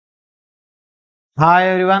Hi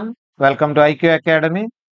everyone, welcome to IQ academy.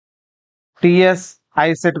 TS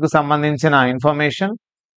ICET కు సంబంధించిన information.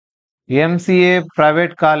 MCA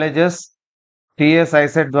private colleges TS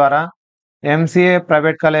ICET ద్వారా MCA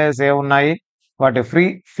private colleges ఏ ఉన్నాయి, వాటి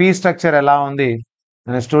fee structure ఎలా ఉంది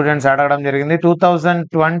అని స్టూడెంట్స్ అడగడం జరిగింది.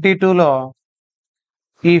 2022లో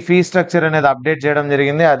ఈ ఫీ స్ట్రక్చర్ అనేది అప్డేట్ చేయడం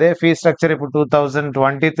జరిగింది. అదే ఫీ స్ట్రక్చర్ ఇప్పుడు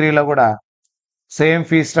 2023లో కూడా సేమ్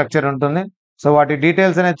ఫీ స్ట్రక్చర్ ఉంటుంది. సో వాటి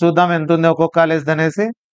డీటెయిల్స్ అనేది చూద్దాం, ఎంత ఉంది ఒక్కొక్క కాలేజ్ అనేసి.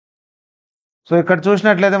 సో ఇక్కడ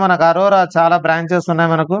చూసినట్లయితే మనకు అరోరా చాలా బ్రాంచెస్ ఉన్నాయి.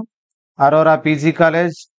 మనకు అరోరా పీజీ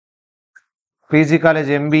కాలేజ్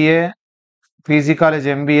ఎంబీఏ,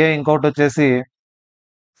 ఇంకోటి వచ్చేసి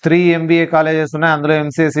 3 ఎంబీఏ కాలేజెస్ ఉన్నాయి. అందులో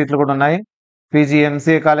ఎంసీఏ సీట్లు కూడా ఉన్నాయి. పీజీ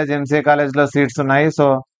ఎంసీఏ కాలేజ్లో సీట్స్ ఉన్నాయి. సో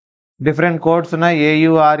డిఫరెంట్ కోడ్స్ ఉన్నాయి.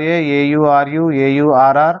 ఏయుఆర్ఏ, ఏయుఆర్యు,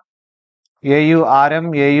 ఏయుఆర్ఆర్, ఏయుఆర్ఎం,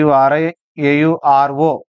 ఏయుఆర్ఐ,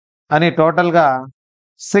 ఏయుఆర్ఓ అని టోటల్గా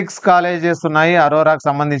 6 కాలేజెస్ ఉన్నాయి అరోరాకు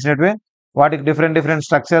సంబంధించినవి. వాటికి డిఫరెంట్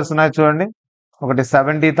స్ట్రక్చర్స్ ఉన్నాయి చూడండి. ఒకటి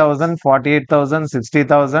 70,000, 48,000,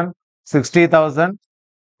 60,000, 60,000,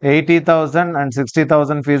 80,000 అండ్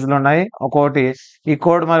 60,000 ఫీజులు ఉన్నాయి. ఒక్కొక్కటి ఈ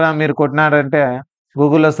కోడ్ మీరు కొట్టినారంటే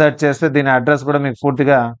గూగుల్లో సెర్చ్ చేస్తే దీని అడ్రస్ కూడా మీకు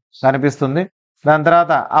పూర్తిగా కనిపిస్తుంది. దాని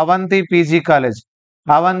తర్వాత అవంతి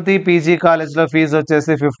పీజీ కాలేజ్లో ఫీజు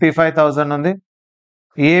వచ్చేసి 55,000 ఉంది.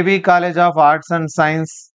 AV college of arts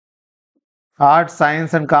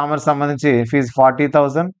science and commerce సంబంధించి ఫీజు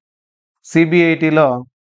 40,000. సిబిఐటిలో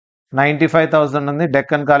 95,000 ఉంది.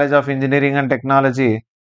 Deccan college of engineering and technology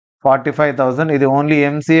 45,000. ఇది ఓన్లీ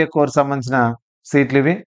ఎంసీఏ కోర్స్ సంబంధించిన సీట్లు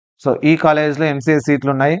ఇవి. సో ఈ కాలేజ్లో ఎంసీఏ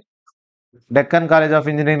సీట్లు ఉన్నాయి. డెక్కన్ కాలేజ్ ఆఫ్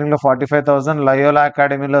ఇంజనీరింగ్లో 45,000. లయోలా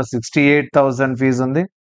అకాడమీలో 68,000 ఫీజు ఉంది.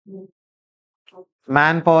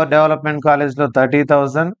 మ్యాన్ పవర్ డెవలప్మెంట్ కాలేజ్లో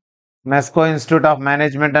 30,000. మెస్కో institute of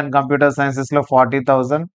management and computer సైన్సెస్లో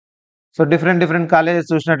 40,000. So different colleges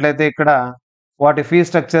చూసినట్లయితే ఇక్కడ వాటి ఫీ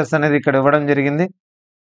స్ట్రక్చర్స్ అనేది ఇక్కడ ఇవ్వడం జరిగింది.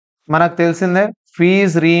 మనకు తెలిసిందే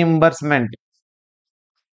ఫీజ్ రీయింబర్స్మెంట్,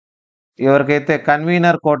 ఎవరికైతే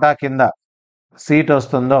కన్వీనర్ కోటా కింద సీట్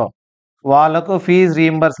వస్తుందో వాళ్ళకు ఫీజ్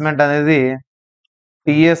రీయింబర్స్మెంట్ అనేది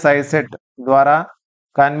టిఎస్ ఐసెట్ ద్వారా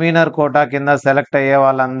కన్వీనర్ కోటా కింద సెలెక్ట్ అయ్యే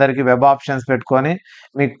వాళ్ళందరికీ వెబ్ ఆప్షన్స్ పెట్టుకొని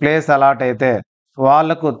మీకు ప్లేస్ అలాట్ అయితే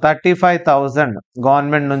వాళ్ళకు 35,000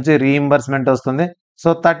 గవర్నమెంట్ నుంచి రీయింబర్స్మెంట్ వస్తుంది. సో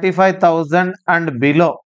 35,000 అండ్ బిలో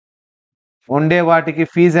ఉండే వాటికి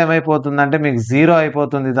ఫీజు ఏమైపోతుందంటే మీకు జీరో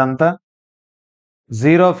అయిపోతుంది. ఇదంతా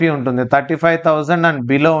జీరో ఫీ ఉంటుంది. 35,000 అండ్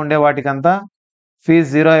బిలో ఉండే వాటికంతా ఫీజు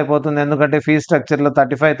జీరో అయిపోతుంది. ఎందుకంటే ఫీ స్ట్రక్చర్లో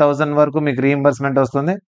 35,000 వరకు మీకు రీయింబర్స్మెంట్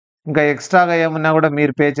వస్తుంది. ఇంకా ఎక్స్ట్రాగా ఏమున్నా కూడా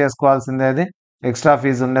మీరు పే చేసుకోవాల్సిందే. అది ఎక్స్ట్రా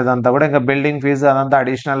ఫీజు ఉండేదంతా కూడా. ఇంకా బిల్డింగ్ ఫీజు అదంతా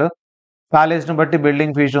అడిషనల్. కాలేజ్ని బట్టి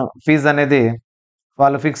బిల్డింగ్ ఫీజు అనేది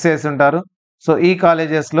వాళ్ళు ఫిక్స్ చేసి ఉంటారు. సో ఈ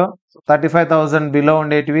కాలేజెస్లో 35,000 బిలో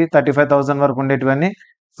ఉండేటివి, 35,000 వరకు ఉండేటివన్నీ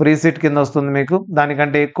ఫ్రీ సీట్ కింద వస్తుంది మీకు.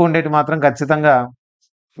 దానికంటే ఎక్కువ ఉండేటి మాత్రం ఖచ్చితంగా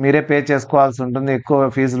మీరే పే చేసుకోవాల్సి ఉంటుంది, ఎక్కువ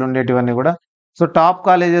ఫీజులు ఉండేటివన్నీ కూడా. సో టాప్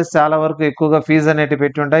కాలేజెస్ చాలా వరకు ఎక్కువగా ఫీజు అనేటివి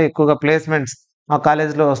పెట్టి ఉంటాయి. ఎక్కువగా ప్లేస్మెంట్స్ ఆ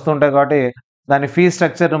కాలేజ్లో వస్తుంటాయి కాబట్టి దాని ఫీ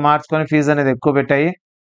స్ట్రక్చర్ మార్చుకొని ఫీజు అనేది ఎక్కువ పెట్టాయి.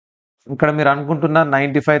 ఇక్కడ మీరు అనుకుంటున్నారు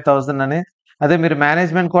 95,000 అని. అదే మీరు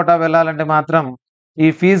మేనేజ్మెంట్ కోటా వెళ్ళాలంటే మాత్రం ఈ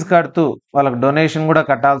ఫీజు కడుతూ వాళ్ళకి డొనేషన్ కూడా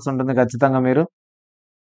కట్టాల్సి ఉంటుంది ఖచ్చితంగా మీరు.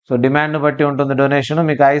 సో డిమాండ్ బట్టి ఉంటుంది డొనేషన్.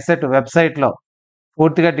 మీకు ఐసెట్ వెబ్సైట్లో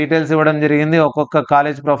పూర్తిగా డీటెయిల్స్ ఇవ్వడం జరిగింది ఒక్కొక్క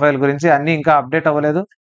కాలేజ్ ప్రొఫైల్ గురించి. అన్నీ ఇంకా అప్డేట్ అవ్వలేదు.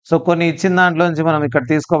 సో కొన్ని ఇచ్చిన దాంట్లో నుంచి మనం ఇక్కడ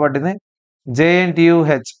తీసుకోబడింది.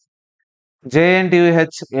 జేఎన్టీయూహెచ్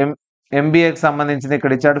ఎంబీఏకి సంబంధించింది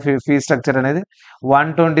ఇక్కడ ఇచ్చాడు. ఫీ స్ట్రక్చర్ అనేది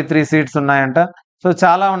 123 సీట్స్ ఉన్నాయంట. సో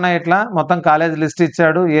చాలా ఉన్నాయి. ఇట్లా మొత్తం కాలేజ్ లిస్ట్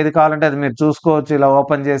ఇచ్చాడు. ఏది కావాలంటే అది మీరు చూసుకోవచ్చు ఇలా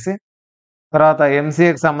ఓపెన్ చేసి. తర్వాత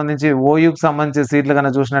ఎంసీఏకి సంబంధించి ఓయూకి సంబంధించి సీట్లు కన్నా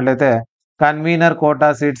చూసినట్లయితే కన్వీనర్ కోటా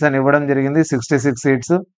సీట్స్ అని ఇవ్వడం జరిగింది. 66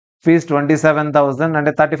 సీట్స్. ఫీజు 27,000.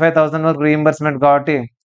 అంటే 35,000 వరకు రీయింబర్స్మెంట్ కాబట్టి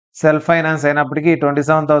సెల్ఫ్ ఫైనాన్స్ అయినప్పటికీ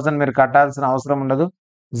 27,000 మీరు కట్టాల్సిన అవసరం ఉండదు.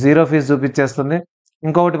 Zero fee చూపించేస్తుంది.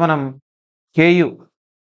 ఇంకొకటి మనం కేయు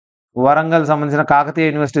వరంగల్ సంబంధించిన కాకతీయ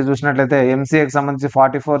యూనివర్సిటీ చూసినట్లయితే ఎంసీఏకి సంబంధించి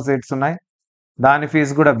 44 సీట్స్ ఉన్నాయి. దాని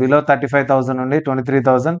ఫీజు కూడా బిలో 35,000 నుండి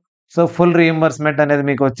 23,000. సో ఫుల్ రీయింబర్స్మెంట్ అనేది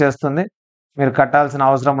మీకు వచ్చేస్తుంది, మీరు కట్టాల్సిన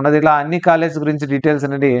అవసరం ఉండదు. ఇలా అన్ని కాలేజ్ గురించి డీటెయిల్స్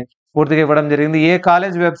అనేది పూర్తిగా ఇవ్వడం జరిగింది. ఏ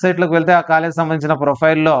కాలేజ్ వెబ్సైట్లోకి వెళ్తే ఆ కాలేజ్ సంబంధించిన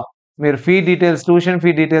ప్రొఫైల్లో మీరు ట్యూషన్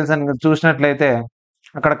ఫీ డీటెయిల్స్ అని చూసినట్లయితే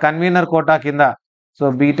అక్కడ కన్వీనర్ కోటా కింద సో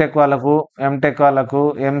బీటెక్ వాళ్ళకు, ఎంటెక్ వాళ్ళకు,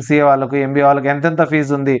 ఎంసీఏ వాళ్ళకు, ఎంబీఏ వాళ్ళకు ఎంతెంత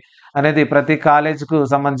ఫీజు ఉంది అనేది ప్రతి కాలేజ్కు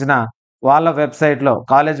సంబంధించిన వాళ్ళ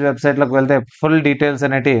కాలేజ్ వెబ్సైట్లోకి వెళ్తే ఫుల్ డీటెయిల్స్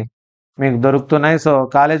అనేటివి మీకు దొరుకుతున్నాయి. సో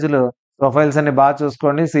కాలేజీలు ప్రొఫైల్స్ అన్ని బాగా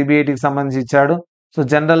చూసుకోండి. సిబిఐటికి సంబంధించి ఇచ్చాడు. సో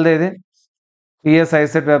జనరల్ది ఇది టిఎస్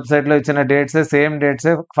ఐసెట్ వెబ్సైట్లో ఇచ్చిన సేమ్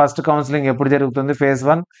డేట్సే. ఫస్ట్ కౌన్సిలింగ్ ఎప్పుడు జరుగుతుంది, phase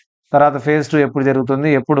 1, తర్వాత phase 2 ఎప్పుడు జరుగుతుంది,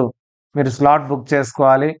 ఎప్పుడు మీరు స్లాట్ బుక్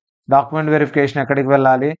చేసుకోవాలి, డాక్యుమెంట్ వెరిఫికేషన్ ఎక్కడికి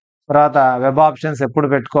వెళ్ళాలి, తర్వాత వెబ్ ఆప్షన్స్ ఎప్పుడు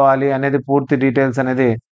పెట్టుకోవాలి అనేది పూర్తి డీటెయిల్స్ అనేది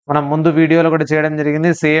మనం ముందు వీడియోలో కూడా చేయడం జరిగింది.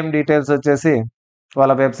 సేమ్ డీటెయిల్స్ వచ్చేసి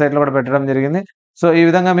వాళ్ళ వెబ్సైట్‌లో కూడా పెట్టడం జరిగింది. సో, ఈ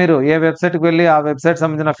విధంగా మీరు ఏ వెబ్సైట్‌కి వెళ్లి ఆ వెబ్సైట్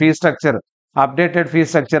సంబంధించిన fee structure, updated fee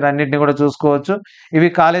structure అన్నిటిని కూడా చూసుకోవచ్చు. ఇవి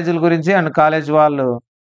కాలేజీల గురించి అండ్ కాలేజ్ వాళ్ళు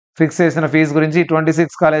ఫిక్స్ చేసిన ఫీజు గురించి.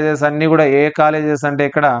 26 కాలేజెస్ అన్నీ కూడా ఏ కాలేజెస్ అంటే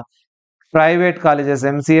ఇక్కడ private colleges,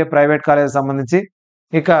 MCA private colleges సంబంధించి.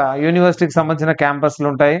 ఇక యూనివర్సిటీకి సంబంధించిన క్యాంపస్‌లు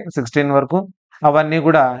ఉంటాయి 16 వరకు. అవన్నీ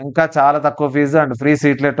కూడా ఇంకా చాలా తక్కువ ఫీజు అండ్ ఫ్రీ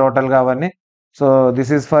సీట్లే టోటల్‌గా అవన్నీ. So,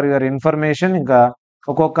 this is for your information. ఇంకా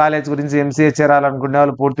ఒక్కొక్క కాలేజ్ గురించి ఎంసీఏ చేరాలనుకునే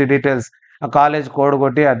వాళ్ళు పూర్తి డీటెయిల్స్, ఆ కాలేజ్ కోడ్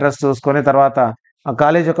కొట్టి అడ్రస్ చూసుకొని తర్వాత ఆ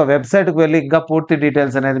కాలేజ్ యొక్క వెబ్సైట్‌కి వెళ్లి ఇంకా పూర్తి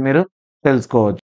డీటెయిల్స్ అనేది మీరు తెలుసుకోవచ్చు.